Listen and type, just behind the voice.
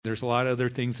There's a lot of other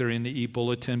things that are in the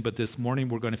e-bulletin, but this morning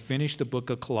we're going to finish the book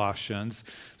of Colossians.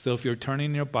 So if you're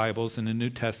turning your Bibles in the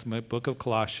New Testament, book of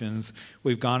Colossians,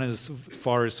 we've gone as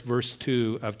far as verse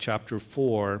 2 of chapter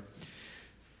 4.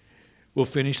 We'll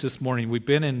finish this morning. We've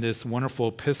been in this wonderful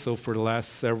epistle for the last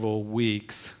several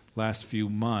weeks, last few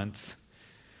months.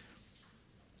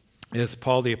 As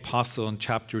Paul the Apostle in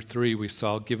chapter 3, we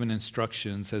saw given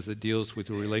instructions as it deals with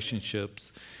the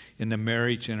relationships in the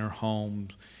marriage in our home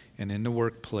and in the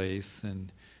workplace.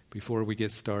 And before we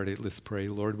get started, let's pray.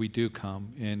 Lord, we do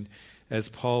come. And as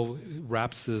Paul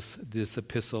wraps this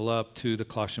epistle up to the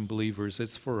Colossian believers,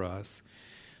 it's for us.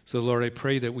 So Lord, I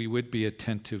pray that we would be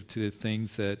attentive to the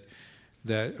things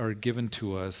that are given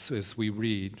to us as we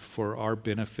read for our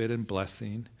benefit and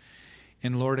blessing.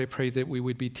 And Lord, I pray that we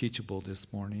would be teachable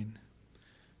this morning.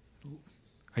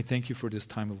 I thank you for this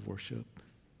time of worship.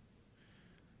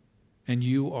 And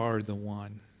you are the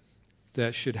one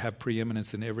that should have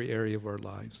preeminence in every area of our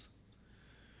lives.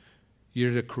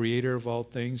 You're the creator of all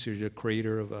things. You're the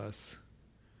creator of us.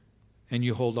 And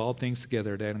you hold all things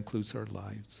together. That includes our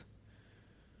lives.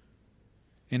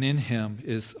 And in him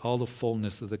is all the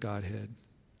fullness of the Godhead.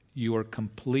 You are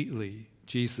completely,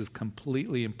 Jesus,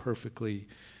 completely and perfectly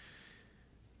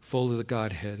full of the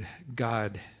Godhead.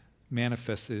 God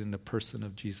manifested in the person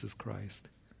of Jesus Christ.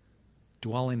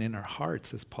 Dwelling in our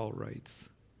hearts, as Paul writes.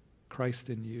 Christ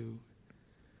in you.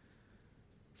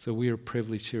 So we are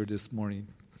privileged here this morning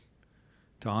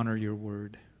to honor your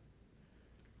word,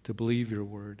 to believe your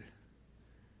word.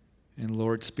 And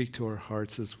Lord, speak to our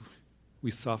hearts as we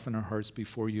soften our hearts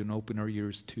before you and open our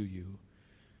ears to you.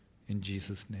 In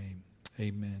Jesus' name,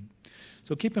 amen.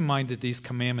 So keep in mind that these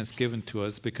commandments given to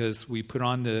us because we put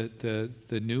on the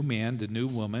new man, the new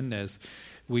woman, as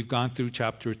we've gone through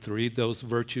chapter 3, those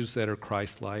virtues that are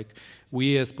Christ-like.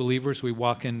 We as believers, we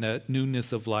walk in the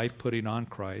newness of life, putting on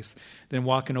Christ, then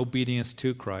walk in obedience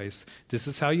to Christ. This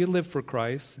is how you live for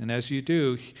Christ. And as you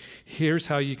do, here's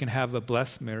how you can have a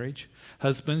blessed marriage.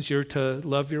 Husbands, you're to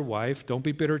love your wife. Don't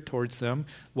be bitter towards them.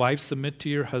 Wives, submit to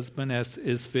your husband as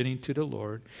is fitting to the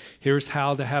Lord. Here's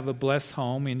how to have a blessed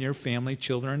home in your family.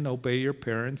 Children, obey your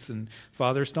parents. And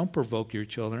fathers, don't provoke your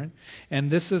children. And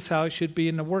this is how it should be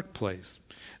in the workplace.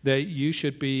 That you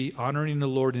should be honoring the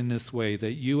Lord in this way,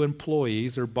 that you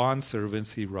employees or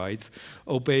bondservants, he writes,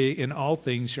 obey in all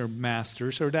things your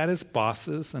masters, or that is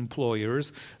bosses,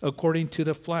 employers, according to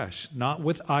the flesh, not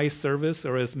with eye service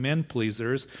or as men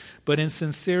pleasers, but in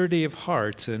sincerity of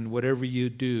heart, and whatever you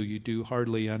do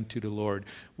heartily unto the Lord.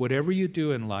 Whatever you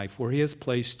do in life, where he has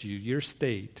placed you, your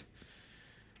state,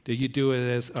 that you do it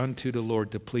as unto the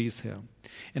Lord to please him.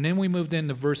 And then we moved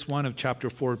into verse 1 of chapter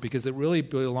 4 because it really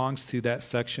belongs to that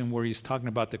section where he's talking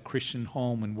about the Christian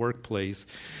home and workplace.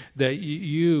 That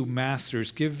you,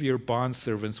 masters, give your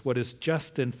bondservants what is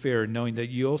just and fair, knowing that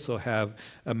you also have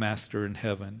a master in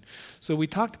heaven. So we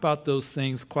talked about those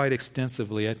things quite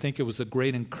extensively. I think it was a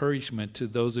great encouragement to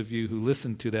those of you who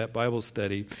listened to that Bible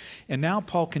study. And now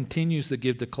Paul continues to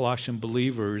give the Colossian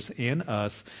believers and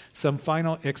us some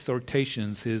final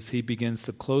exhortations as he begins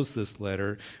to close this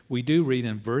letter. We do read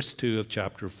in verse 2 of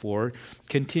chapter 4,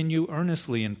 continue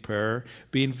earnestly in prayer,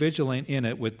 being vigilant in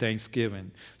it with thanksgiving.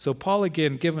 So Paul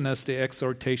again giving us the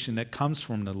exhortation that comes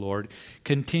from the Lord.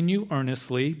 Continue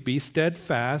earnestly, be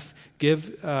steadfast,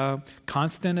 give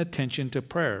constant attention to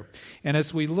prayer. And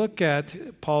as we look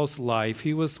at Paul's life,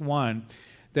 he was one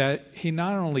that he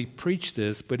not only preached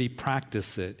this, but he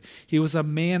practiced it. He was a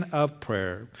man of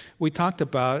prayer. We talked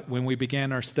about when we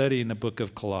began our study in the book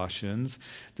of Colossians,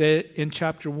 that in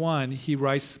chapter 1, he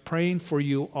writes, praying for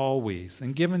you always,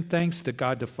 and giving thanks to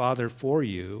God the Father for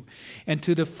you, and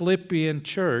to the Philippian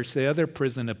church, the other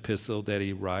prison epistle that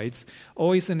he writes,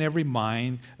 always in every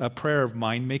mind, a prayer of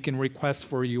mine, making requests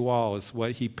for you all is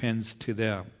what he pens to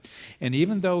them. And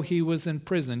even though he was in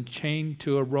prison, chained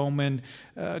to a Roman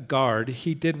guard,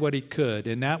 he did what he could,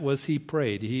 and that was he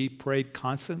prayed. He prayed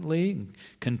constantly and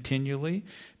continually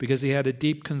because he had a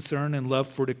deep concern and love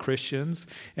for the Christians.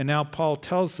 And now Paul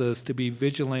tells us to be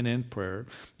vigilant in prayer.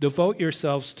 Devote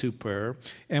yourselves to prayer,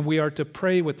 and we are to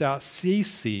pray without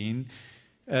ceasing,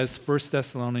 as 1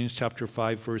 Thessalonians chapter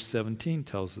 5, verse 17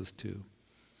 tells us to.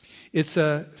 It's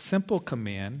a simple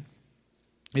command.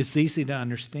 It's easy to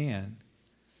understand,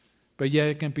 but yet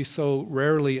it can be so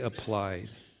rarely applied.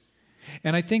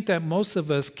 And I think that most of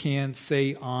us can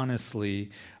say honestly,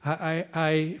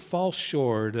 I fall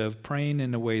short of praying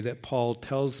in the way that Paul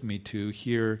tells me to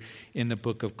here in the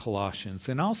book of Colossians.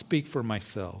 And I'll speak for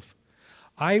myself.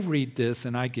 I read this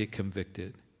and I get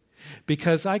convicted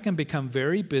because I can become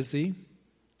very busy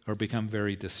or become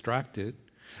very distracted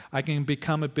I can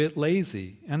become a bit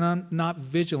lazy, and I'm not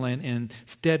vigilant and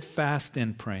steadfast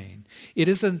in praying. It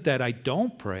isn't that I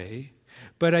don't pray,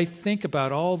 but I think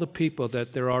about all the people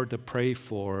that there are to pray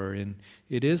for, and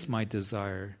it is my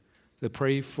desire to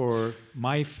pray for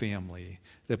my family,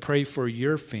 to pray for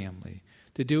your family,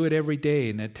 to do it every day,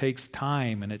 and it takes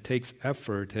time and it takes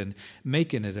effort and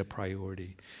making it a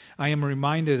priority. I am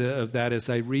reminded of that as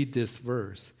I read this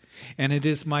verse. And it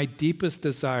is my deepest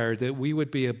desire that we would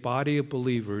be a body of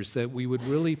believers, that we would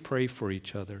really pray for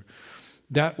each other.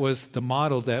 That was the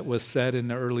model that was set in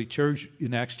the early church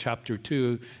in Acts chapter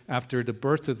 2 after the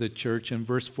birth of the church in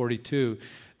verse 42,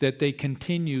 that they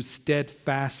continue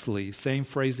steadfastly, same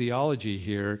phraseology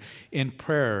here, in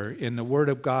prayer, in the Word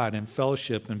of God, in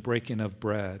fellowship and breaking of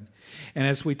bread. And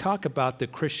as we talk about the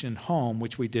Christian home,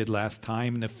 which we did last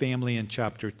time, and the family in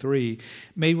chapter 3,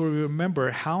 may we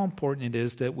remember how important it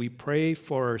is that we pray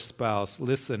for our spouse.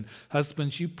 Listen,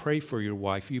 husbands, you pray for your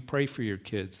wife. You pray for your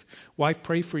kids. Wife,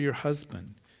 pray for your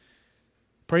husband.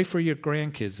 Pray for your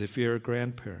grandkids if you're a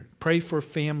grandparent. Pray for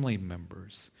family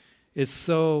members. It's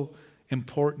so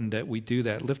important that we do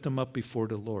that. Lift them up before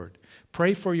the Lord.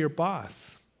 Pray for your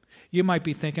boss. You might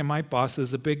be thinking, my boss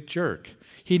is a big jerk.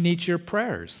 He needs your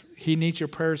prayers. He needs your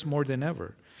prayers more than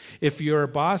ever. If you're a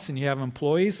boss and you have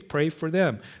employees, pray for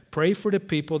them. Pray for the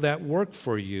people that work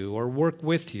for you or work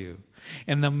with you.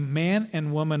 And the man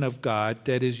and woman of God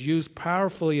that is used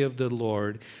powerfully of the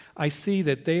Lord, I see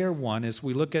that they are one, as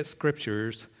we look at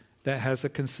scriptures, that has a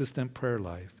consistent prayer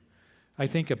life. I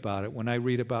think about it when I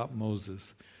read about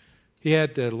Moses. He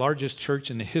had the largest church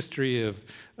in the history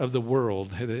of the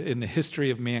world, in the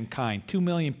history of mankind, 2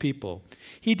 million people.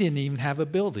 He didn't even have a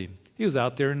building. He was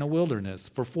out there in the wilderness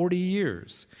for 40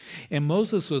 years. And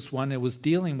Moses was one that was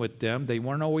dealing with them. They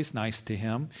weren't always nice to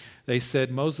him. They said,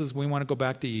 Moses, we want to go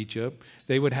back to Egypt.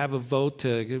 They would have a vote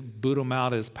to boot him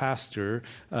out as pastor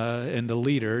and the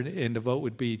leader, and the vote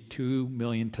would be 2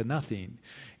 million to nothing.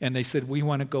 And they said, we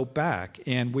want to go back.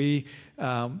 And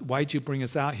why'd you bring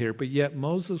us out here? But yet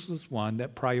Moses was one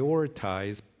that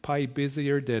prioritized, probably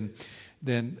busier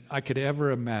than I could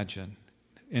ever imagine,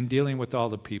 in dealing with all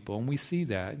the people. And we see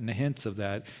that and the hints of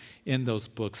that in those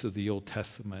books of the Old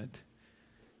Testament.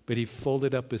 But he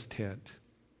folded up his tent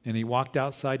and he walked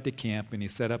outside the camp and he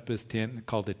set up his tent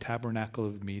called the Tabernacle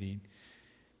of Meeting.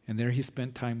 And there he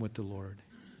spent time with the Lord.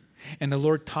 And the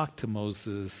Lord talked to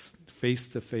Moses face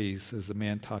to face as a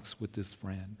man talks with his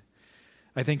friend.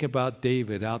 I think about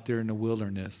David out there in the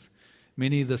wilderness.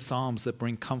 Many of the Psalms that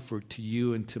bring comfort to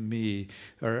you and to me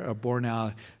are born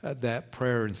out of that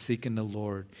prayer and seeking the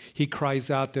Lord. He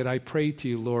cries out that I pray to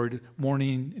you, Lord,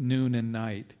 morning, noon, and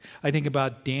night. I think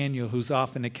about Daniel, who's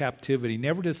off into captivity,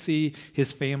 never to see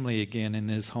his family again in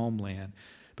his homeland.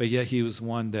 But yet he was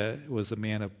one that was a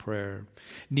man of prayer.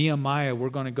 Nehemiah, we're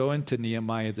going to go into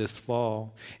Nehemiah this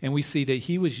fall. And we see that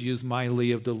he was used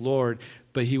mightily of the Lord,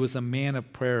 but he was a man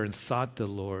of prayer and sought the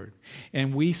Lord.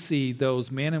 And we see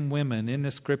those men and women in the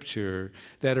scripture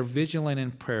that are vigilant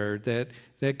in prayer,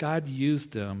 that God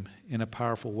used them in a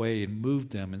powerful way and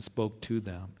moved them and spoke to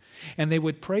them. And they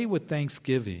would pray with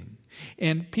thanksgiving.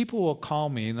 And people will call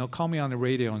me, and they'll call me on the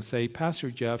radio and say, Pastor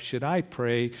Jeff, should I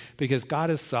pray? Because God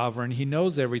is sovereign. He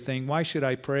knows everything. Why should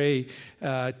I pray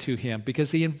to him?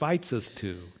 Because he invites us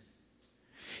to.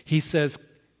 He says,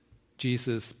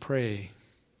 Jesus, pray.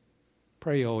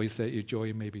 Pray always that your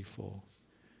joy may be full.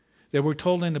 That we're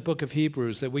told in the book of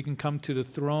Hebrews that we can come to the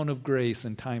throne of grace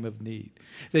in time of need.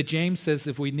 That James says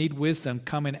if we need wisdom,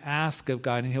 come and ask of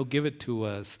God, and he'll give it to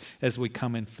us as we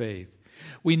come in faith.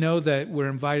 We know that we're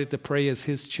invited to pray as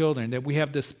his children, that we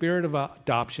have the spirit of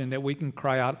adoption, that we can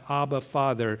cry out, Abba,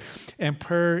 Father. And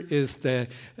prayer is the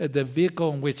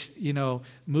vehicle in which,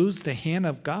 moves the hand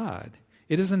of God.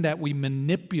 It isn't that we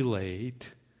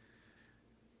manipulate,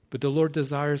 but the Lord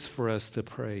desires for us to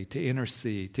pray, to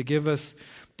intercede, to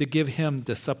give him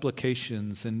the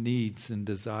supplications and needs and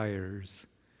desires,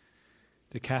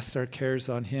 to cast our cares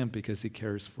on him because he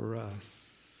cares for us.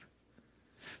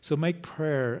 So make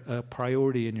prayer a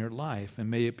priority in your life,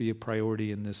 and may it be a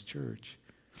priority in this church.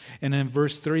 And in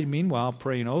verse 3, meanwhile,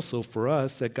 praying also for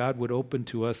us that God would open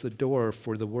to us a door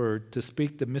for the word to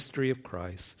speak the mystery of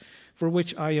Christ, for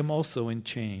which I am also in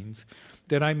chains,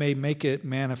 that I may make it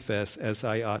manifest as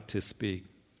I ought to speak.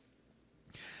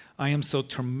 I am so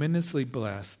tremendously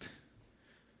blessed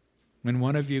when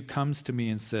one of you comes to me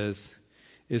and says,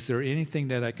 is there anything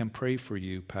that I can pray for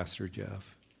you, Pastor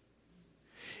Jeff?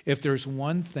 If there's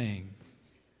one thing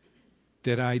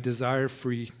that I desire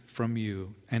from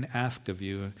you and ask of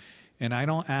you, and I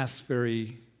don't ask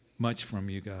very much from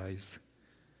you guys,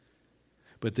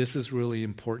 but this is really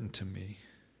important to me,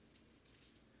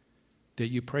 that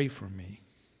you pray for me.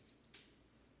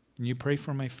 and you pray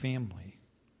for my family.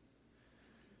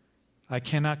 I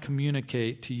cannot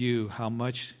communicate to you how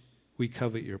much we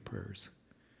covet your prayers,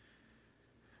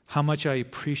 how much I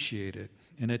appreciate it.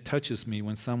 And it touches me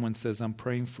when someone says, I'm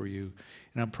praying for you,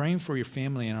 and I'm praying for your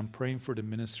family, and I'm praying for the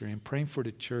ministry, and praying for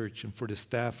the church, and for the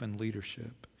staff and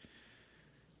leadership.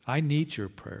 I need your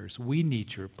prayers. We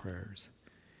need your prayers.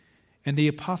 And the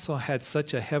apostle had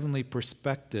such a heavenly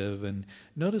perspective, and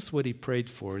notice what he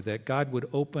prayed for, that God would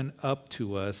open up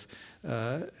to us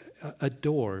a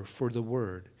door for the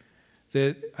word,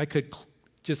 that I could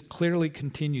just clearly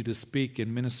continue to speak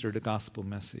and minister the gospel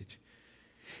message.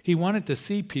 He wanted to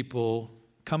see people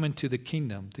come into the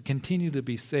kingdom, to continue to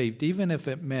be saved, even if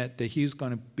it meant that he was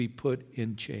going to be put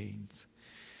in chains.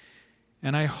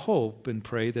 And I hope and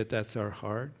pray that that's our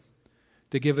heart,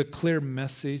 to give a clear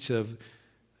message of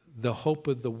the hope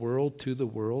of the world to the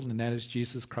world, and that is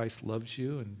Jesus Christ loves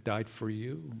you and died for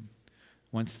you, and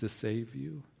wants to save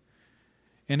you.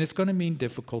 And it's going to mean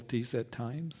difficulties at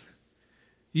times.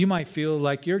 You might feel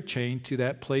like you're chained to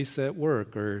that place at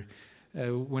work, or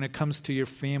when it comes to your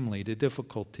family, the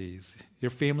difficulties.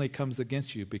 Your family comes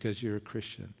against you because you're a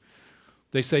Christian.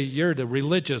 They say, you're the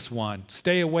religious one.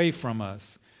 Stay away from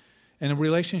us. And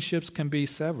relationships can be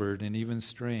severed and even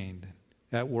strained.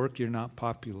 At work, you're not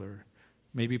popular.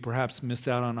 Maybe perhaps miss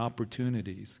out on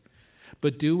opportunities.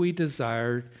 But do we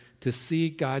desire to see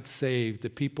God save the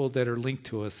people that are linked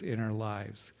to us in our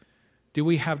lives? Do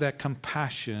we have that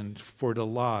compassion for the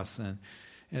lost and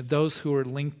those who are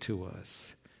linked to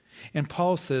us? And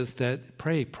Paul says that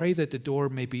pray that the door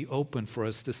may be open for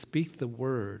us to speak the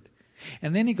word.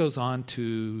 And then he goes on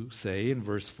to say in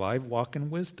verse 5, walk in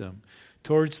wisdom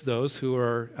towards those who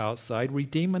are outside,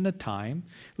 redeeming the time.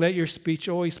 Let your speech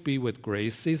always be with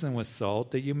grace, seasoned with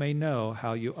salt, that you may know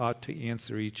how you ought to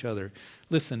answer each other.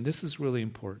 Listen, this is really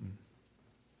important.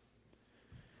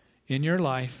 In your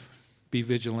life, be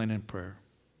vigilant in prayer.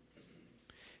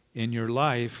 In your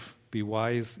life, be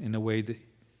wise in the way that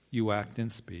you act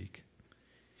and speak.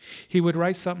 He would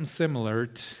write something similar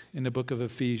in the book of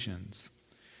Ephesians.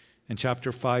 In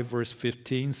chapter 5, verse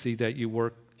 15, see that you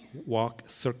walk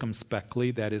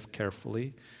circumspectly, that is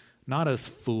carefully, not as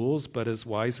fools, but as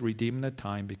wise, redeeming the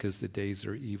time because the days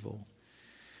are evil.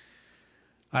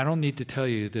 I don't need to tell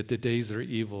you that the days are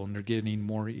evil and they're getting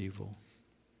more evil.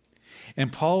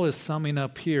 And Paul is summing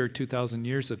up here 2,000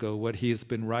 years ago what he has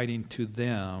been writing to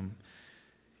them.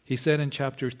 He said in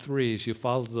chapter 3, as you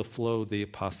follow the flow of the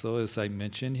apostle, as I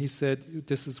mentioned, he said,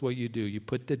 this is what you do. You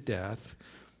put to death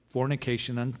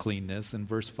fornication, uncleanness, in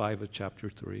verse 5 of chapter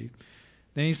 3.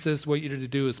 Then he says what you're to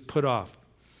do is put off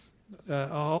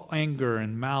all anger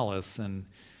and malice and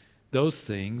those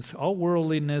things, all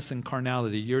worldliness and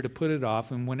carnality. You're to put it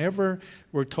off. And whenever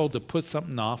we're told to put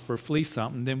something off or flee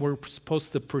something, then we're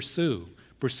supposed to pursue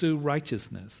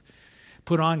righteousness.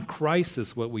 Put on Christ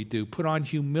is what we do. Put on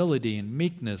humility and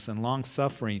meekness and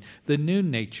long-suffering, the new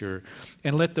nature.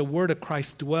 And let the word of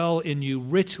Christ dwell in you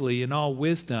richly in all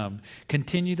wisdom.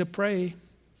 Continue to pray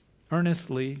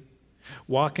earnestly.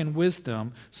 Walk in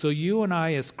wisdom. So you and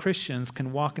I as Christians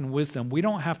can walk in wisdom. We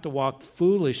don't have to walk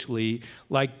foolishly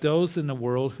like those in the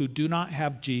world who do not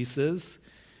have Jesus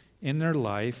in their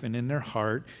life and in their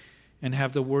heart and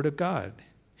have the word of God.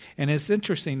 And it's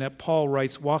interesting that Paul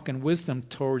writes, walk in wisdom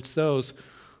towards those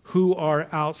who are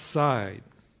outside,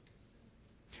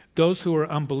 those who are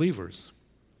unbelievers,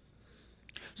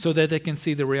 so that they can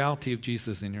see the reality of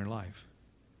Jesus in your life.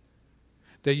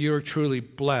 That you're truly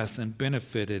blessed and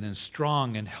benefited and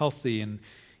strong and healthy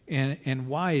and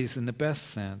wise in the best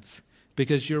sense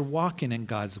because you're walking in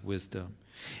God's wisdom.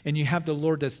 And you have the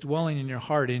Lord that's dwelling in your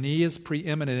heart, and He is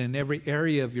preeminent in every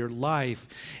area of your life,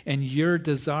 and you're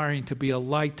desiring to be a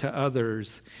light to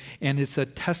others, and it's a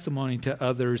testimony to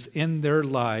others in their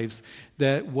lives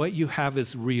that what you have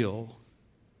is real.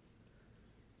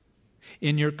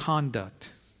 In your conduct,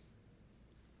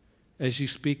 as you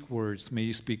speak words, may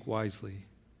you speak wisely.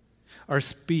 Our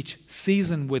speech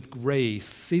seasoned with grace,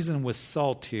 seasoned with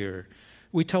salt here.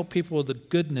 We tell people the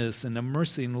goodness and the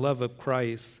mercy and love of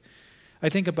Christ. I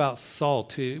think about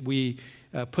salt. We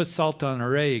put salt on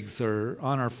our eggs or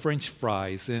on our French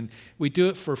fries, and we do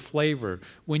it for flavor.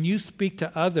 When you speak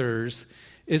to others,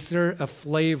 is there a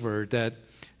flavor that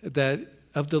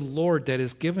of the Lord that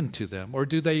is given to them? Or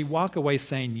do they walk away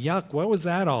saying, yuck, what was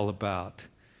that all about?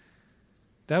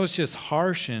 That was just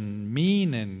harsh and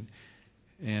mean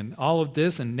and all of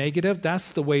this and negative.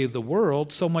 That's the way of the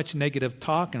world. So much negative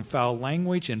talk and foul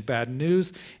language and bad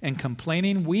news and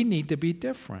complaining. We need to be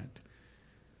different.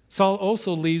 Salt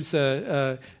also leaves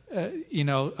a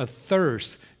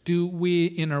thirst. Do we,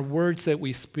 in our words that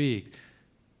we speak,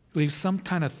 Leave some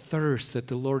kind of thirst that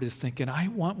the Lord is thinking, I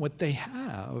want what they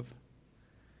have.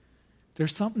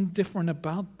 There's something different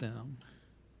about them.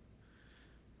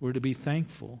 We're to be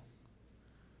thankful,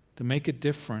 to make a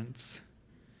difference.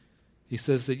 He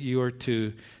says that you are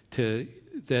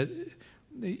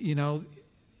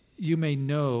you may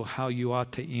know how you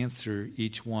ought to answer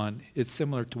each one. It's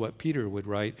similar to what Peter would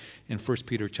write in 1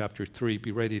 Peter chapter 3.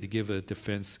 Be ready to give a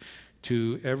defense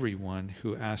to everyone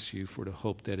who asks you for the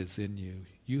hope that is in you.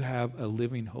 You have a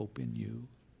living hope in you.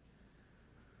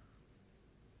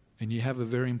 And you have a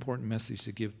very important message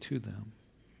to give to them.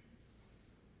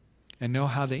 And know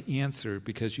how to answer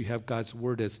because you have God's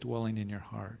word that's dwelling in your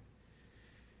heart.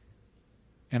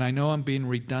 And I know I'm being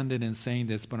redundant in saying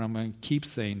this, but I'm going to keep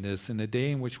saying this. In the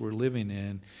day in which we're living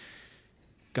in,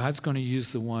 God's going to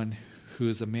use the one who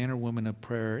is a man or woman of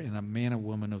prayer and a man or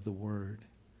woman of the word,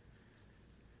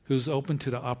 who's open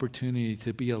to the opportunity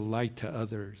to be a light to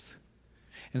others.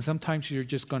 And sometimes you're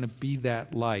just going to be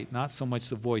that light, not so much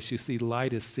the voice. You see,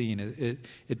 light is seen.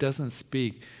 It doesn't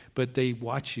speak, but they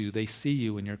watch you. They see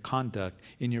you in your conduct,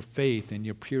 in your faith, in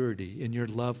your purity, in your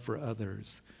love for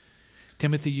others.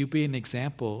 Timothy, you be an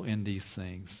example in these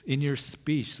things, in your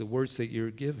speech, the words that you're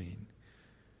giving.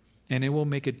 And it will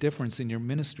make a difference in your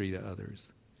ministry to others.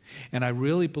 And I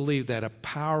really believe that a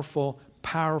powerful,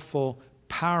 powerful,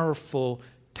 powerful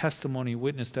testimony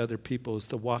witness to other people is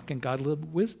to walk in godly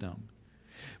wisdom.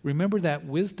 Remember that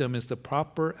wisdom is the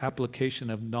proper application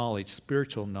of knowledge,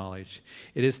 spiritual knowledge.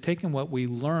 It is taking what we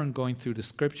learn going through the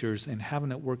scriptures and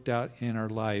having it worked out in our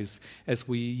lives as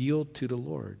we yield to the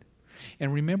Lord.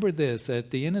 And remember this, at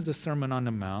the end of the Sermon on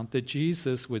the Mount, that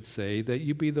Jesus would say that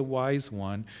you be the wise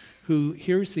one who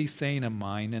hears these saying of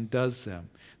mine and does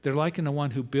them. They're like the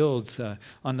one who builds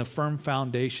on the firm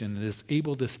foundation and is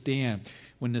able to stand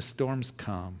when the storms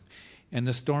come. And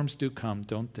the storms do come,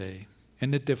 don't they?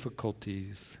 And the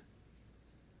difficulties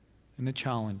and the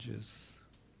challenges.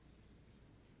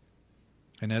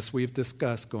 And as we've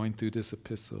discussed going through this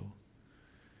epistle,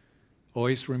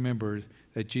 always remember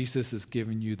that Jesus has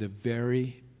given you the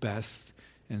very best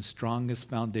and strongest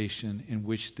foundation in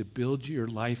which to build your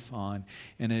life on.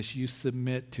 And as you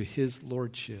submit to his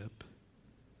lordship,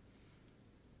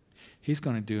 he's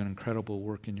going to do an incredible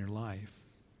work in your life.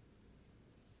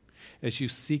 As you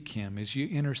seek him, as you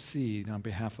intercede on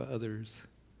behalf of others.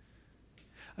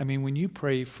 I mean, when you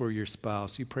pray for your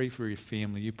spouse, you pray for your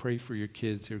family, you pray for your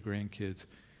kids, your grandkids,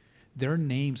 their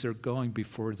names are going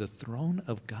before the throne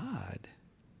of God.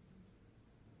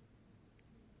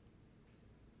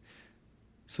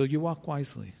 So you walk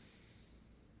wisely.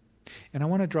 And I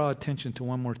want to draw attention to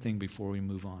one more thing before we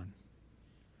move on.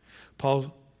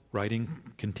 Paul writing,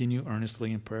 continue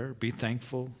earnestly in prayer, be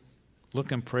thankful,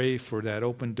 look and pray for that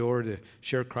open door to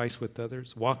share Christ with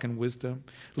others, walk in wisdom,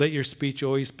 let your speech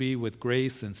always be with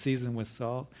grace and seasoned with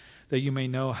salt, that you may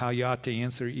know how you ought to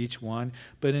answer each one.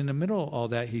 But in the middle of all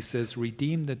that, he says,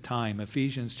 redeem the time.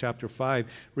 Ephesians chapter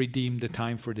 5, redeem the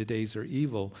time for the days are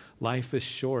evil. Life is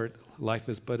short. Life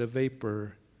is but a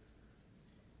vapor.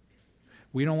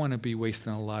 We don't want to be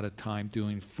wasting a lot of time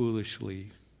doing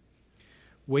foolishly,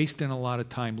 wasting a lot of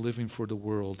time living for the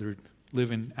world or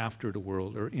living after the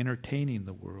world or entertaining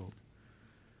the world.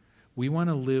 We want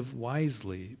to live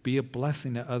wisely, be a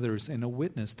blessing to others and a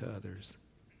witness to others,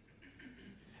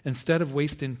 instead of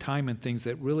wasting time in things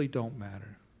that really don't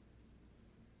matter.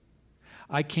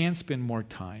 I can spend more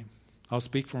time, I'll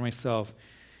speak for myself,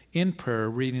 in prayer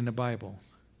reading the Bible.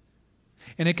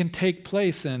 And it can take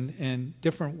place in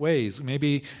different ways.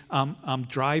 Maybe I'm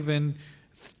driving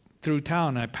through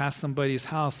town and I pass somebody's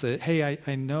house that, hey,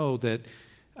 I know that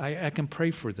I can pray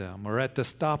for them. Or at the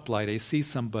stoplight, I see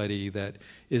somebody that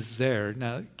is there.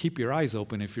 Now, keep your eyes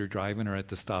open if you're driving or at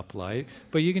the stoplight.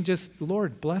 But you can just,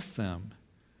 Lord, bless them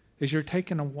as you're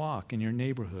taking a walk in your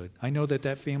neighborhood. I know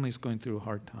that family's going through a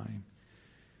hard time.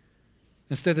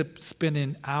 Instead of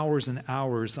spending hours and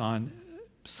hours on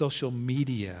social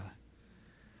media,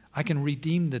 I can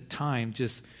redeem the time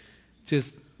just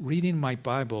reading my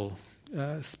Bible,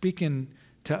 speaking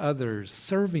to others,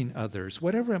 serving others,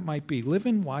 whatever it might be,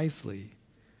 living wisely.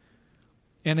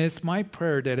 And it's my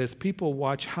prayer that as people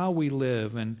watch how we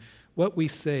live and what we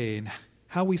say and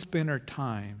how we spend our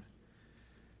time,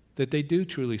 that they do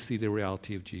truly see the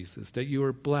reality of Jesus, that you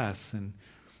are blessed and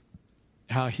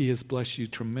how he has blessed you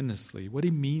tremendously, what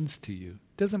he means to you.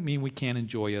 It doesn't mean we can't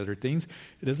enjoy other things.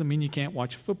 It doesn't mean you can't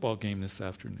watch a football game this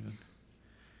afternoon.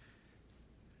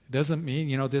 It doesn't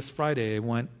mean, this Friday I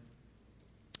went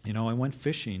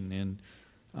fishing and,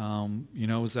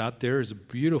 I was out there. It was a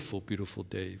beautiful, beautiful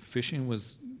day. Fishing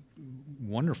was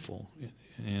wonderful.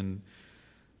 And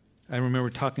I remember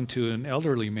talking to an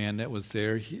elderly man that was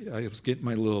there. I was getting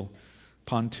my little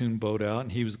pontoon boat out,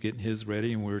 and he was getting his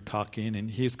ready, and we were talking,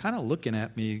 and he was kind of looking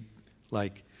at me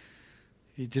like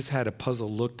he just had a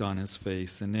puzzled look on his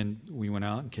face. And then we went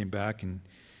out and came back, and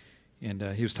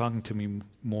he was talking to me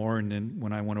more, and then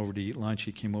when I went over to eat lunch,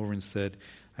 he came over and said,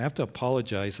 I have to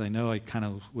apologize. I know I kind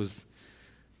of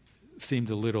seemed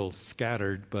a little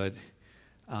scattered, but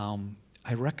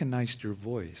I recognized your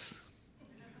voice.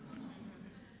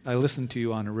 I listen to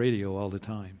you on the radio all the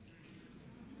time.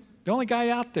 The only guy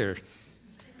out there.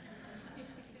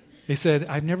 He said,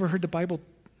 I've never heard the Bible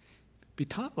be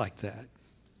taught like that.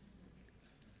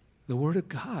 The Word of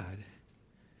God.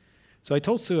 So I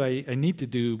told Sue I need to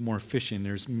do more fishing.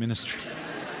 There's ministry.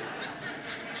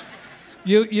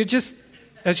 you just,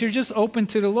 as you're just open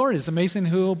to the Lord, it's amazing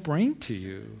who He'll bring to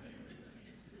you.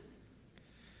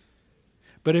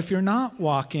 But if I'm not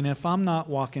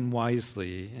walking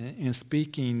wisely and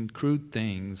speaking crude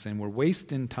things, and we're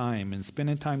wasting time and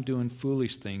spending time doing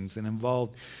foolish things and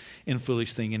involved in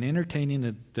foolish things and entertaining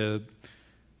the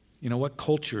what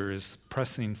culture is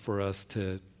pressing for us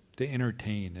to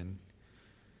entertain, and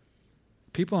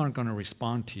people aren't going to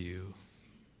respond to you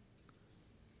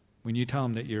when you tell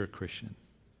them that you're a Christian,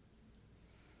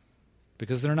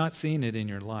 because they're not seeing it in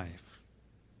your life.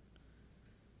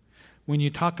 When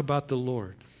you talk about the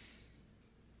Lord,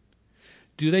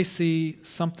 do they see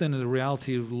something of the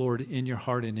reality of the Lord in your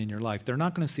heart and in your life? They're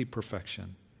not going to see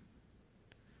perfection.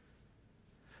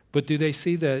 But do they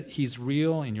see that He's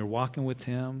real and you're walking with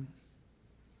Him?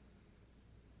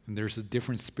 And there's a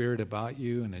different spirit about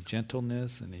you, and a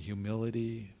gentleness and a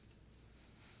humility.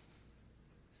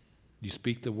 You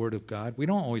speak the Word of God. We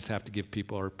don't always have to give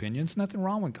people our opinions. Nothing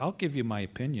wrong with it. I'll give you my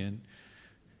opinion.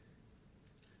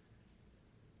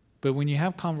 But when you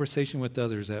have conversation with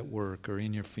others at work or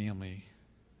in your family,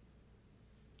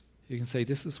 you can say,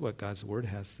 this is what God's Word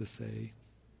has to say.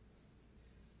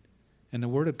 And the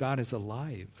Word of God is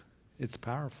alive. It's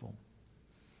powerful.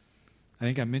 I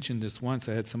think I mentioned this once.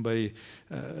 I had somebody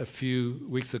a few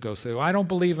weeks ago say, well, I don't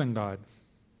believe in God.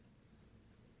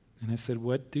 And I said,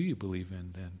 what do you believe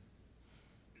in then?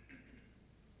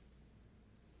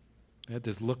 They had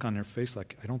this look on their face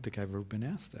like, I don't think I've ever been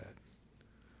asked that.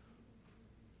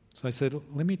 So I said,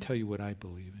 let me tell you what I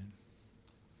believe in.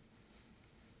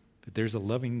 That there's a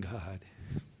loving God.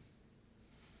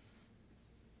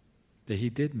 That He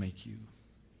did make you.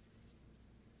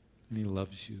 And He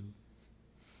loves you.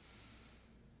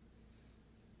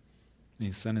 And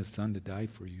He sent His Son to die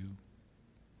for you.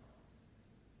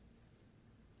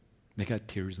 They got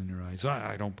tears in their eyes.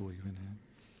 I don't believe in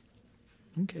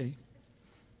that. Okay.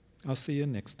 I'll see you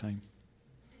next time.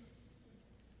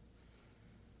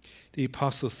 The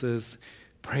apostle says,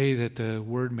 pray that the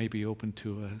Word may be open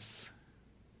to us,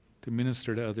 to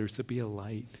minister to others, to be a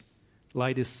light.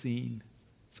 Light is seen.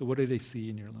 So what do they see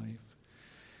in your life?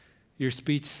 Your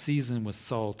speech seasoned with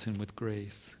salt and with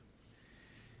grace.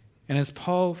 And as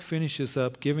Paul finishes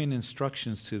up giving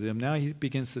instructions to them, now he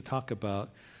begins to talk about,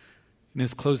 in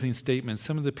his closing statement,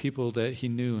 some of the people that he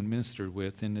knew and ministered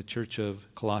with in the church of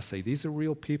Colossae. These are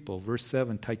real people. Verse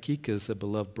 7, Tychicus, a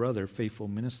beloved brother, faithful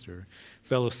minister,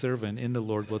 fellow servant in the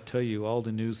Lord, will tell you all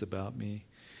the news about me.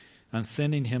 I'm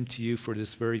sending him to you for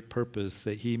this very purpose,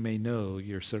 that he may know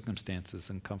your circumstances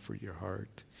and comfort your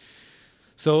heart.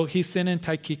 So he sent in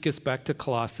Tychicus back to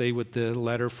Colossae with the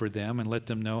letter for them and let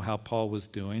them know how Paul was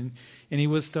doing. And he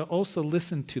was to also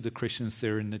listen to the Christians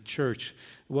there in the church,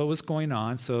 what was going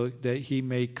on, so that he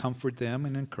may comfort them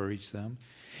and encourage them.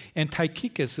 And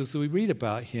Tychicus, as we read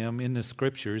about him in the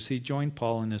scriptures, he joined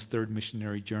Paul in his third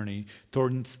missionary journey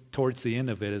towards the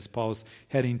end of it as Paul's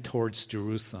heading towards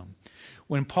Jerusalem.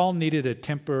 When Paul needed a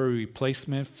temporary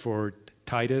replacement for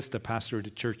Titus, the pastor of the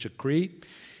church of Crete,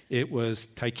 it was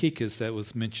Tychicus that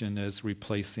was mentioned as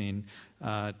replacing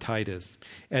Titus.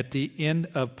 At the end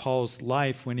of Paul's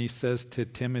life, when he says to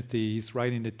Timothy, he's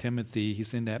writing to Timothy,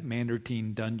 he's in that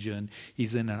Mandarine dungeon,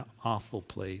 he's in an awful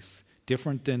place,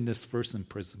 different than this first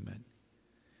imprisonment.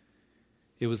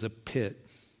 It was a pit.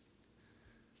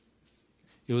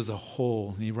 It was a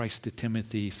hole. And he writes to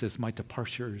Timothy, he says, my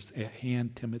departure is at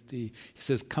hand, Timothy. He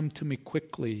says, come to me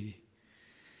quickly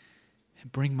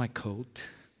and bring my coat.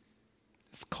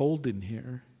 It's cold in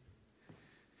here.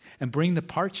 And bring the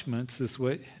parchments is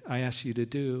what I ask you to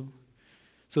do.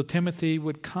 So Timothy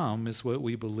would come, is what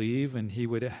we believe, and he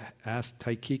would ask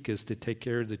Tychicus to take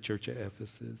care of the church at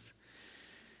Ephesus.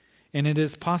 And it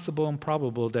is possible and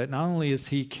probable that not only is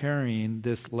he carrying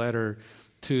this letter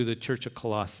to the church of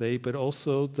Colossae, but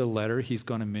also the letter he's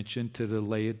going to mention to the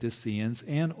Laodiceans,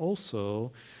 and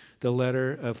also the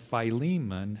letter of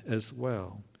Philemon as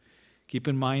well. Keep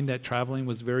in mind that traveling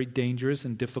was very dangerous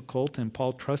and difficult, and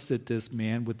Paul trusted this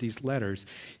man with these letters.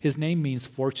 His name means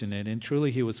fortunate, and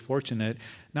truly he was fortunate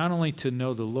not only to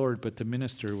know the Lord, but to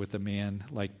minister with a man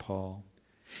like Paul.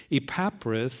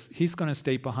 Epaphras, he's going to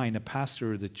stay behind, the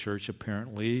pastor of the church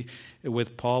apparently,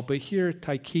 with Paul. But here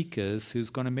Tychicus, who's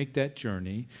going to make that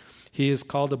journey, he is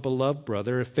called a beloved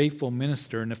brother, a faithful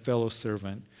minister, and a fellow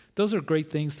servant. Those are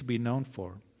great things to be known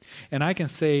for. And I can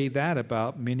say that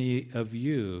about many of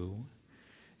you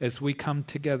as we come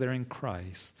together in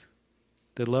Christ,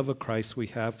 the love of Christ we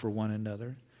have for one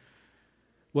another.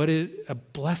 What a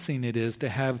blessing it is to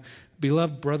have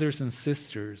beloved brothers and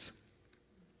sisters.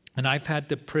 And I've had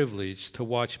the privilege to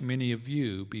watch many of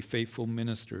you be faithful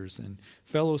ministers and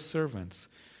fellow servants,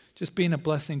 just being a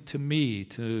blessing to me,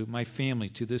 to my family,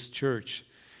 to this church,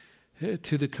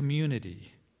 to the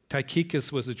community.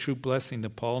 Tychicus was a true blessing to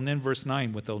Paul. And then verse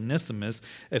 9, with Onesimus,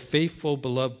 a faithful,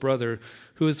 beloved brother,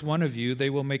 who is one of you, they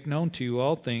will make known to you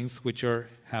all things which are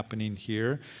happening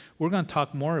here. We're going to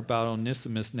talk more about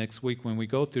Onesimus next week when we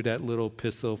go through that little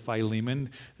epistle, Philemon,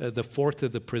 the fourth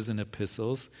of the prison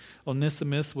epistles.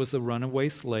 Onesimus was a runaway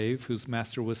slave whose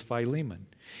master was Philemon.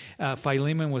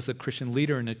 Philemon was a Christian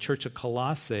leader in the church of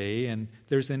Colossae, and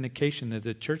there's indication that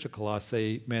the church of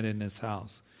Colossae met in his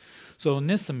house. So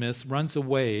Onesimus runs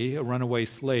away, a runaway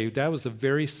slave. That was a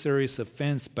very serious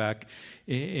offense back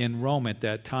in Rome at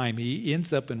that time. He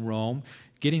ends up in Rome,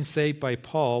 getting saved by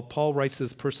Paul. Paul writes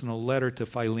this personal letter to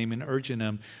Philemon, urging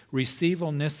him, receive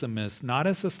Onesimus, not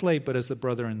as a slave, but as a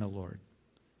brother in the Lord.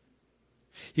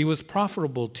 He was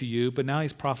profitable to you, but now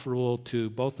he's profitable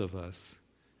to both of us.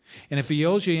 And if he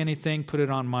owes you anything, put it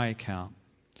on my account.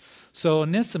 So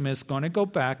Onesimus is going to go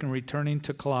back and returning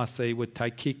to Colossae with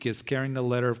Tychicus, carrying the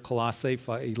letter of Colossae,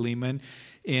 Philemon,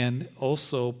 and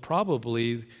also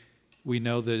probably we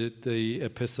know that the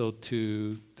epistle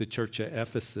to the church at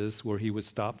Ephesus, where he would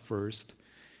stop first,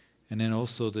 and then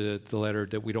also the letter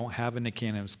that we don't have in the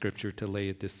canon of Scripture to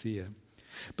Laodicea.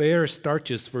 But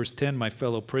Aristarchus, verse 10, my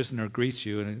fellow prisoner, greets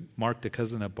you, and Mark, the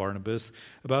cousin of Barnabas,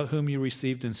 about whom you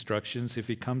received instructions. If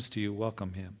he comes to you,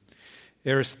 welcome him.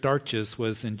 Aristarchus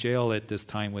was in jail at this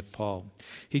time with Paul.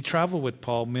 He traveled with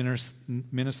Paul,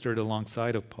 ministered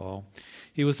alongside of Paul.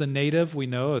 He was a native, we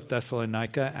know, of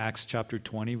Thessalonica, Acts chapter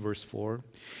 20, verse 4.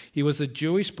 He was a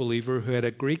Jewish believer who had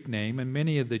a Greek name, and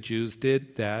many of the Jews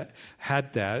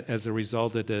had that as a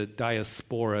result of the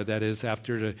diaspora, that is,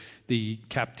 after the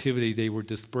captivity, they were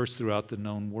dispersed throughout the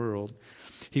known world.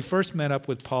 He first met up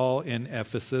with Paul in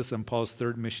Ephesus on Paul's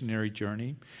third missionary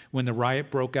journey. When the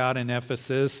riot broke out in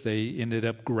Ephesus, they ended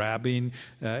up grabbing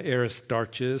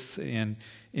Aristarchus in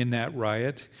that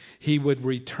riot. He would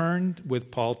return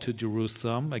with Paul to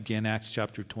Jerusalem. Again, Acts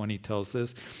chapter 20 tells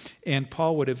us. And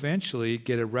Paul would eventually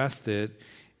get arrested,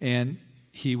 and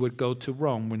he would go to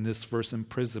Rome in this first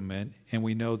imprisonment. And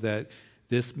we know that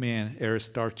this man,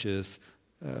 Aristarchus,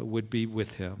 would be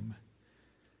with him.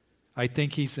 I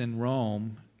think he's in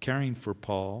Rome caring for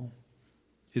Paul.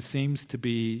 It seems to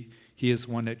be he is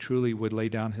one that truly would lay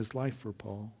down his life for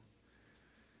Paul.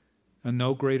 And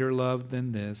no greater love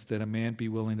than this, that a man be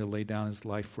willing to lay down his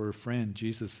life for a friend,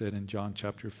 Jesus said in John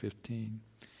chapter 15.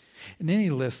 And then he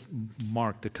lists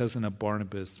Mark, the cousin of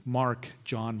Barnabas,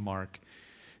 John Mark,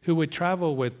 who would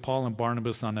travel with Paul and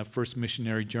Barnabas on that first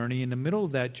missionary journey. In the middle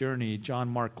of that journey, John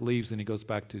Mark leaves and he goes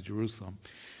back to Jerusalem.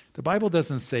 The Bible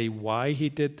doesn't say why he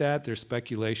did that. There's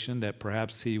speculation that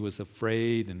perhaps he was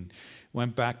afraid and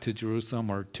went back to Jerusalem,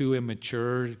 or too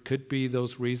immature. It could be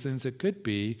those reasons. It could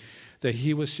be that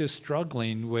he was just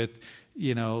struggling with,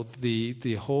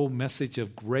 the whole message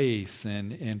of grace.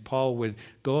 And Paul would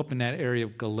go up in that area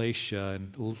of Galatia,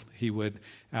 and he would,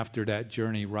 after that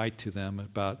journey, write to them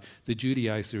about the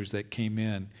Judaizers that came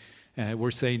in.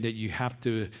 We're saying that you have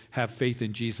to have faith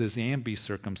in Jesus and be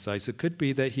circumcised. It could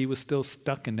be that he was still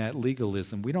stuck in that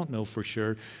legalism. We don't know for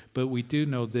sure, but we do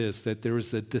know this, that there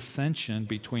was a dissension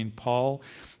between Paul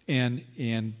and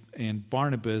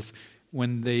Barnabas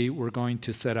when they were going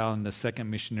to set out on the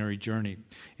second missionary journey.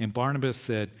 And Barnabas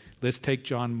said, let's take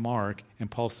John Mark.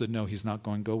 And Paul said, no, he's not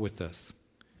going to go with us.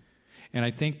 And I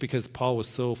think because Paul was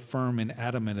so firm and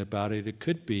adamant about it, it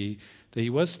could be that he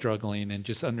was struggling and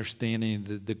just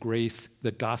understanding the grace,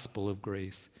 the gospel of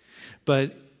grace.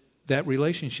 But that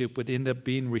relationship would end up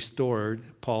being restored,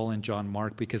 Paul and John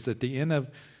Mark, because at the end of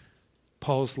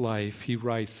Paul's life, he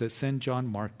writes that send John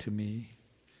Mark to me.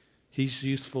 He's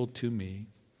useful to me.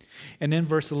 And in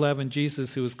verse 11,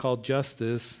 Jesus, who is called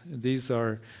Justus, these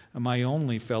are my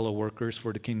only fellow workers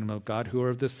for the kingdom of God, who are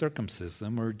of the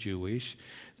circumcision or Jewish.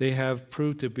 They have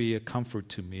proved to be a comfort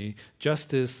to me.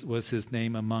 Justus was his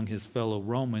name among his fellow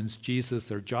Romans,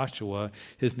 Jesus or Joshua,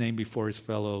 his name before his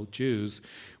fellow Jews.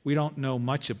 We don't know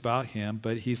much about him,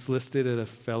 but he's listed as a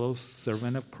fellow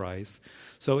servant of Christ.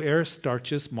 So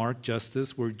Aristarchus, Mark,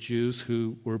 Justus were Jews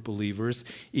who were believers.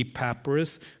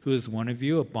 Epaphras, who is one of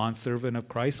you, a bondservant of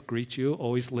Christ, greet you,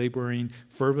 always laboring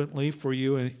fervently for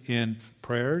you in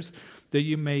prayers, that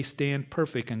you may stand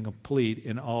perfect and complete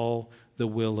in all the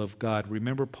will of God.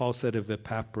 Remember, Paul said of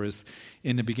Epaphras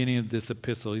in the beginning of this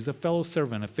epistle, he's a fellow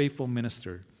servant, a faithful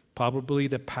minister, probably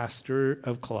the pastor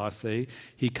of Colossae.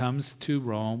 He comes to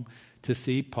Rome to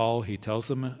see Paul. He tells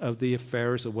him of the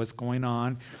affairs of what's going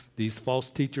on, these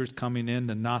false teachers coming in,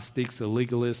 the Gnostics, the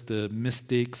legalists, the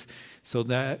mystics. So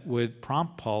that would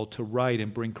prompt Paul to write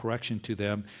and bring correction to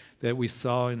them that we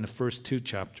saw in the first 2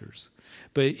 chapters.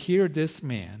 But here this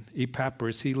man,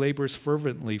 Epaphras, he labors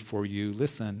fervently for you.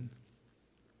 Listen,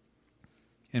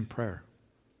 in prayer.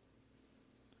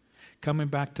 Coming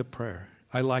back to prayer.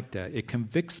 I like that. It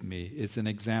convicts me, it's an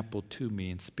example to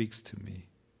me and speaks to me.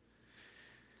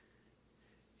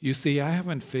 You see, I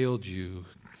haven't failed you,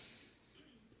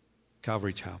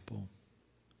 Calvary Chapel,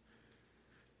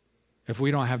 if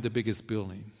we don't have the biggest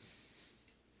building.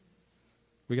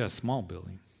 We got a small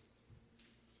building.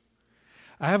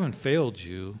 I haven't failed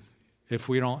you if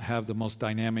we don't have the most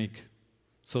dynamic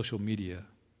social media.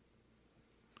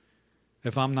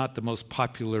 If I'm not the most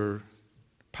popular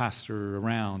pastor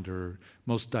around or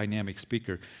most dynamic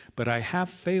speaker. But I have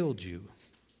failed you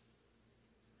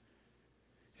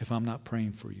if I'm not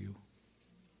praying for you.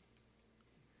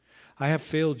 I have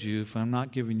failed you if I'm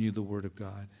not giving you the Word of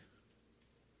God.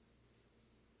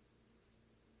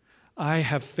 I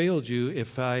have failed you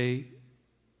if I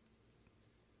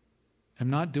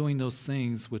am not doing those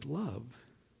things with love.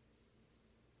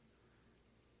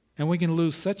 And we can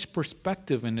lose such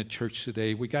perspective in the church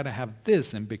today. We got to have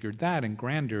this and bigger that and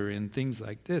grander and things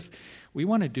like this. We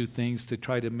want to do things to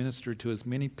try to minister to as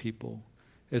many people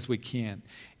as we can.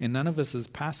 And none of us as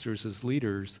pastors, as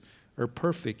leaders, are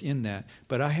perfect in that.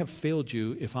 But I have failed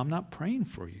you if I'm not praying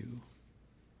for you.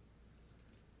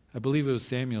 I believe it was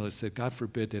Samuel that said, God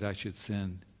forbid that I should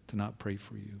sin to not pray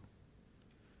for you.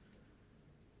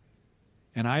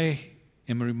 And I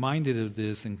am reminded of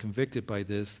this and convicted by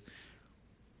this,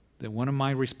 that one of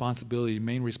my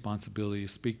main responsibilities,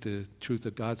 is speak the truth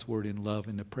of God's word in love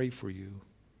and to pray for you.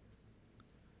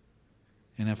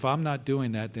 And if I'm not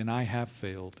doing that, then I have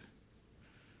failed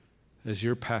as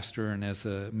your pastor and as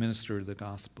a minister of the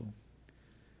gospel.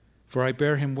 For I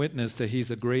bear him witness that he's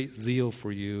a great zeal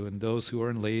for you and those who are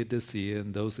in Laodicea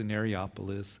and those in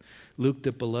Areopolis. Luke,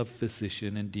 the beloved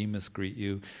physician, and Demas greet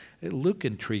you. Luke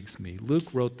intrigues me.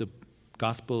 Luke wrote the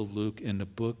Gospel of Luke in the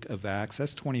book of Acts.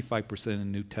 That's 25% in the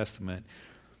New Testament.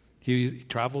 He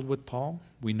traveled with Paul.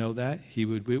 We know that. He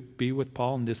would be with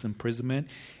Paul in this imprisonment.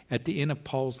 At the end of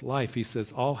Paul's life, he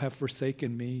says, all have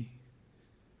forsaken me,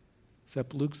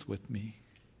 except Luke's with me.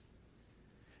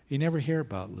 You never hear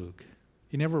about Luke.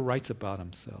 He never writes about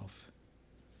himself.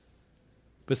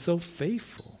 But so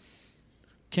faithful.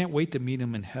 Can't wait to meet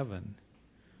him in heaven.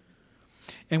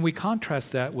 And we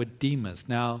contrast that with Demas.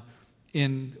 Now,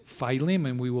 in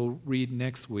Philemon, we will read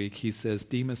next week, he says,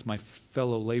 Demas, my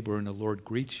fellow laborer in the Lord,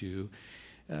 greets you.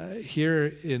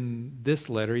 Here in this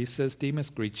letter, he says, Demas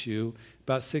greets you.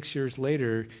 About 6 years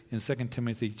later, in 2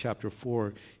 Timothy chapter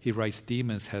 4, he writes,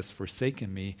 Demas has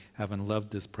forsaken me, having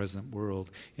loved this present world.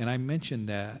 And I mention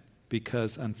that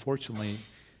because unfortunately,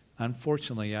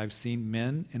 I've seen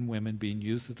men and women being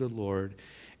used of the Lord,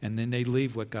 and then they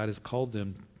leave what God has called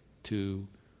them to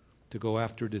go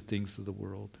after the things of the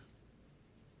world.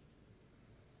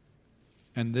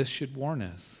 And this should warn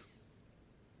us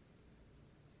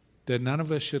that none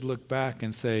of us should look back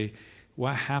and say,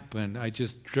 what happened? I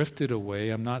just drifted away.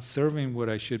 I'm not serving what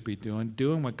I should be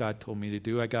doing what God told me to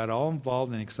do. I got all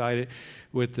involved and excited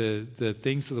with the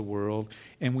things of the world.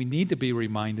 And we need to be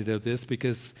reminded of this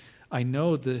because I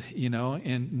know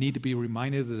and need to be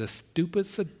reminded of the stupid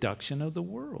seduction of the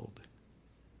world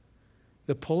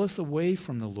that pull us away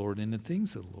from the Lord and the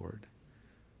things of the Lord.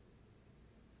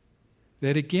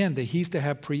 That again, that he's to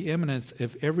have preeminence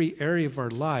of every area of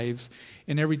our lives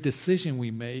and every decision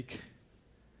we make.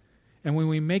 And when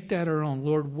we make that our own,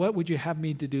 Lord, what would you have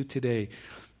me to do today?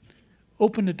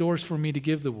 Open the doors for me to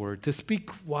give the word, to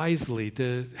speak wisely,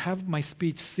 to have my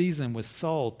speech seasoned with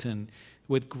salt and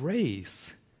with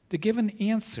grace, to give an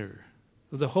answer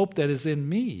of the hope that is in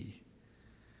me.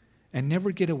 And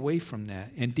never get away from that.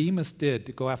 And Demas did,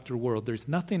 to go after the world. There's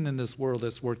nothing in this world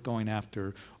that's worth going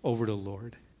after over the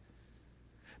Lord.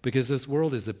 Because this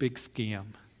world is a big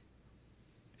scam.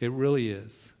 It really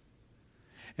is.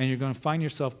 And you're going to find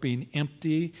yourself being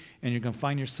empty, and you're going to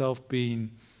find yourself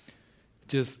being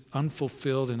just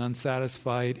unfulfilled and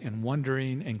unsatisfied and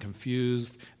wondering and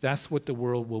confused. That's what the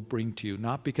world will bring to you.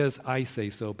 Not because I say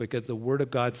so, because the Word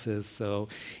of God says so.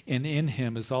 And in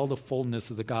Him is all the fullness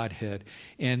of the Godhead.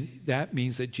 And that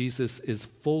means that Jesus is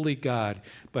fully God.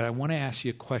 But I want to ask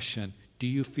you a question. Do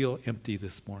you feel empty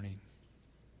this morning?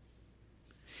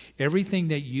 Everything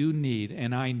that you need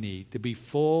and I need to be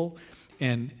full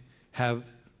and have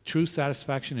true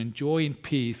satisfaction and joy and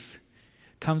peace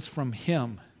comes from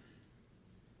Him.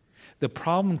 The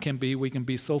problem can be we can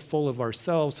be so full of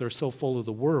ourselves or so full of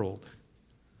the world.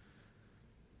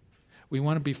 We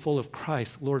want to be full of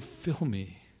Christ. Lord, fill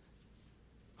me.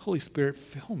 Holy Spirit,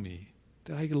 fill me,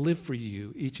 that I can live for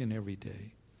you each and every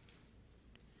day.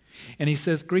 And he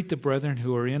says, greet the brethren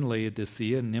who are in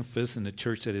Laodicea and Nymphas and the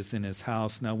church that is in his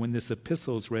house. Now when this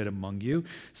epistle is read among you,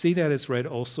 see that it's read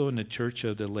also in the church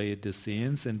of the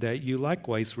Laodiceans, and that you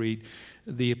likewise read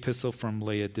the epistle from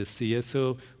Laodicea.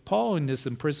 So Paul in this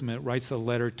imprisonment writes a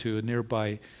letter to a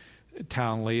nearby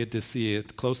town, Laodicea,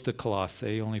 close to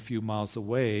Colossae, only a few miles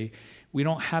away. We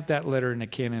don't have that letter in the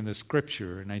canon of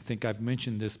Scripture, and I think I've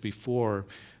mentioned this before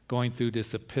going through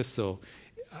this epistle.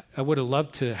 I would have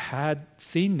loved to had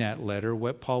seen that letter,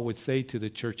 what Paul would say to the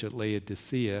church at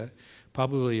Laodicea,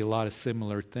 probably a lot of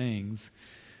similar things.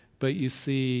 But you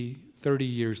see, 30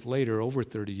 years later, over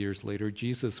 30 years later,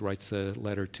 Jesus writes a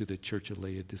letter to the church of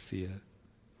Laodicea,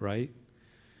 right?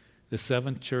 The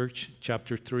seventh church,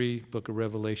 chapter 3, book of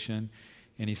Revelation,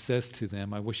 and he says to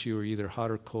them, I wish you were either hot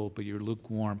or cold, but you're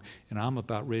lukewarm, and I'm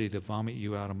about ready to vomit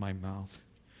you out of my mouth.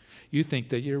 You think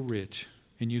that you're rich,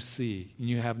 and you see, and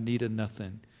you have need of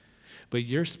nothing. But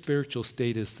your spiritual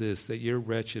state is this, that you're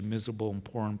wretched, miserable, and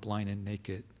poor, and blind, and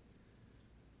naked.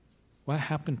 What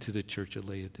happened to the church of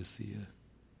Laodicea?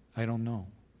 I don't know.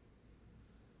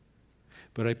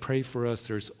 But I pray for us,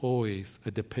 there's always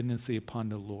a dependency upon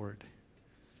the Lord.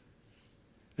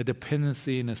 A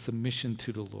dependency and a submission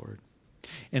to the Lord.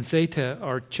 And say to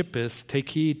Archippus, take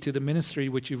heed to the ministry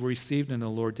which you've received in the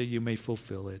Lord, that you may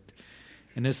fulfill it.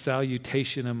 And this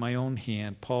salutation in my own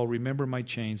hand, Paul, remember my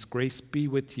chains. Grace be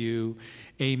with you.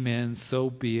 Amen. So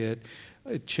be it.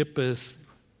 Archippus,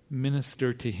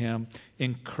 minister to him.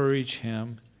 Encourage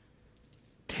him.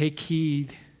 Take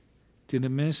heed to the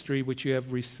ministry which you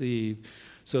have received.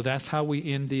 So that's how we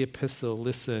end the epistle.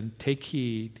 Listen, take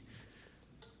heed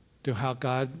to how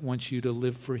God wants you to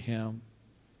live for Him,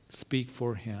 speak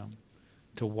for Him,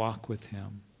 to walk with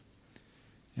Him,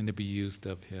 and to be used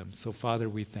of Him. So, Father,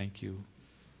 we thank you.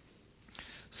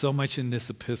 So much in this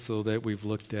epistle that we've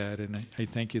looked at, and I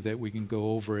thank you that we can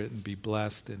go over it and be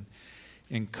blessed and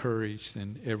encouraged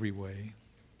in every way.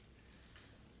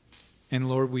 And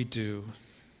Lord, we do.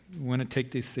 We want to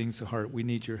take these things to heart. We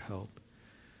need your help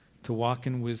to walk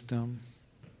in wisdom,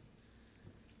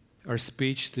 our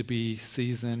speech to be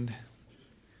seasoned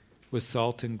with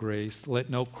salt and grace. Let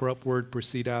no corrupt word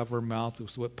proceed out of our mouth,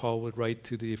 is what Paul would write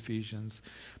to the Ephesians,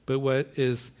 but what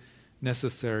is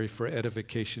necessary for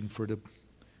edification for the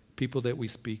people that we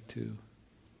speak to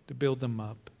build them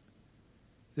up,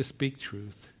 to speak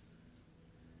truth.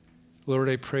 Lord,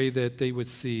 I pray that they would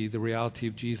see the reality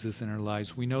of Jesus in our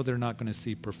lives. We know they're not going to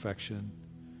see perfection,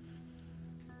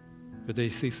 but they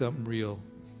see something real,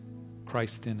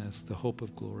 Christ in us, the hope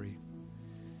of glory.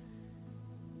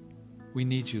 We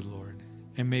need you, Lord,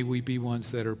 and may we be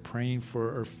ones that are praying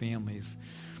for our families,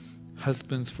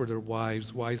 husbands for their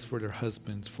wives, wives for their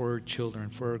husbands, for our children,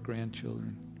 for our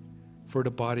grandchildren, for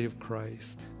the body of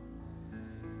Christ,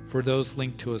 for those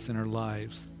linked to us in our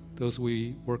lives, those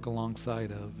we work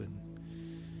alongside of, and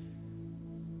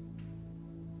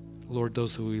Lord,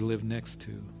 those who we live next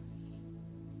to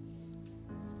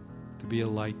be a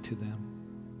light to them.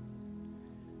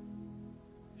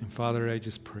 And Father, I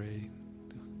just pray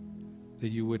that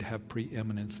you would have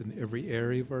preeminence in every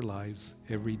area of our lives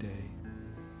every day.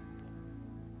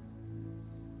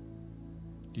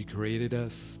 You created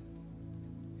us.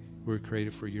 We're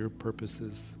created for your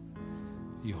purposes.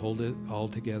 You hold it all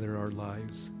together, our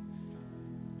lives.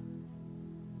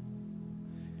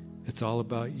 It's all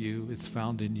about you. It's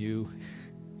found in you.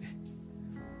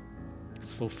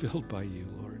 It's fulfilled by you,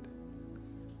 Lord.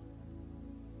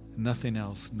 Nothing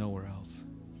else, nowhere else.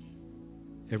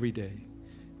 Every day,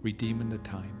 redeeming the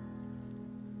time,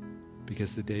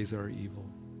 because the days are evil.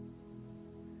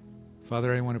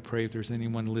 Father, I want to pray if there's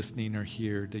anyone listening or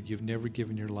here that you've never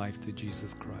given your life to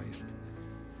Jesus Christ,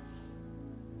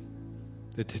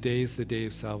 that today is the day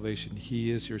of salvation.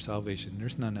 He is your salvation.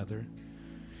 There's none other.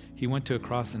 He went to a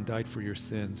cross and died for your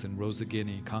sins and rose again,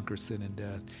 and he conquered sin and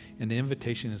death. And the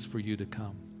invitation is for you to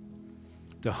come,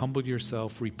 to humble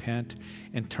yourself, repent,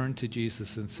 and turn to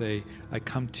Jesus and say, I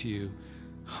come to you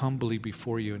humbly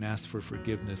before you and ask for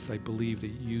forgiveness. I believe that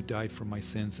you died for my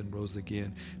sins and rose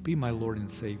again. Be my Lord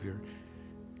and Savior.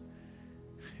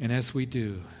 And as we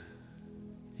do,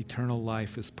 eternal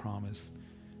life is promised,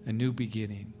 a new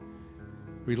beginning,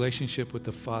 relationship with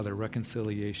the Father,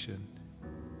 reconciliation,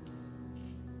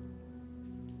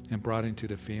 and brought into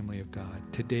the family of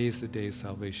God. Today is the day of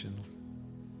salvation.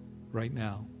 Right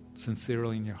now,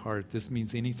 sincerely in your heart, this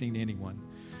means anything to anyone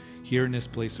here in this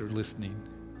place or listening.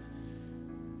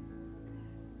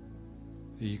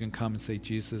 You can come and say,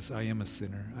 Jesus, I am a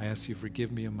sinner. I ask you to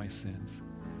forgive me of my sins.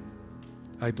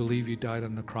 I believe you died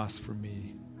on the cross for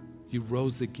me. You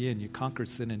rose again. You conquered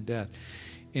sin and death.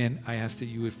 And I ask that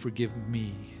you would forgive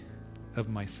me of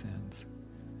my sins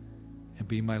and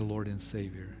be my Lord and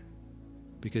Savior,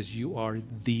 because you are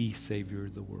the Savior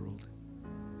of the world.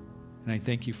 And I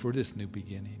thank you for this new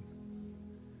beginning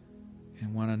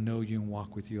and want to know you and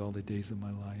walk with you all the days of my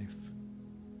life.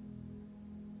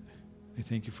 I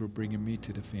thank you for bringing me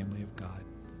to the family of God.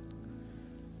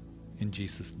 In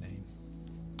Jesus' name.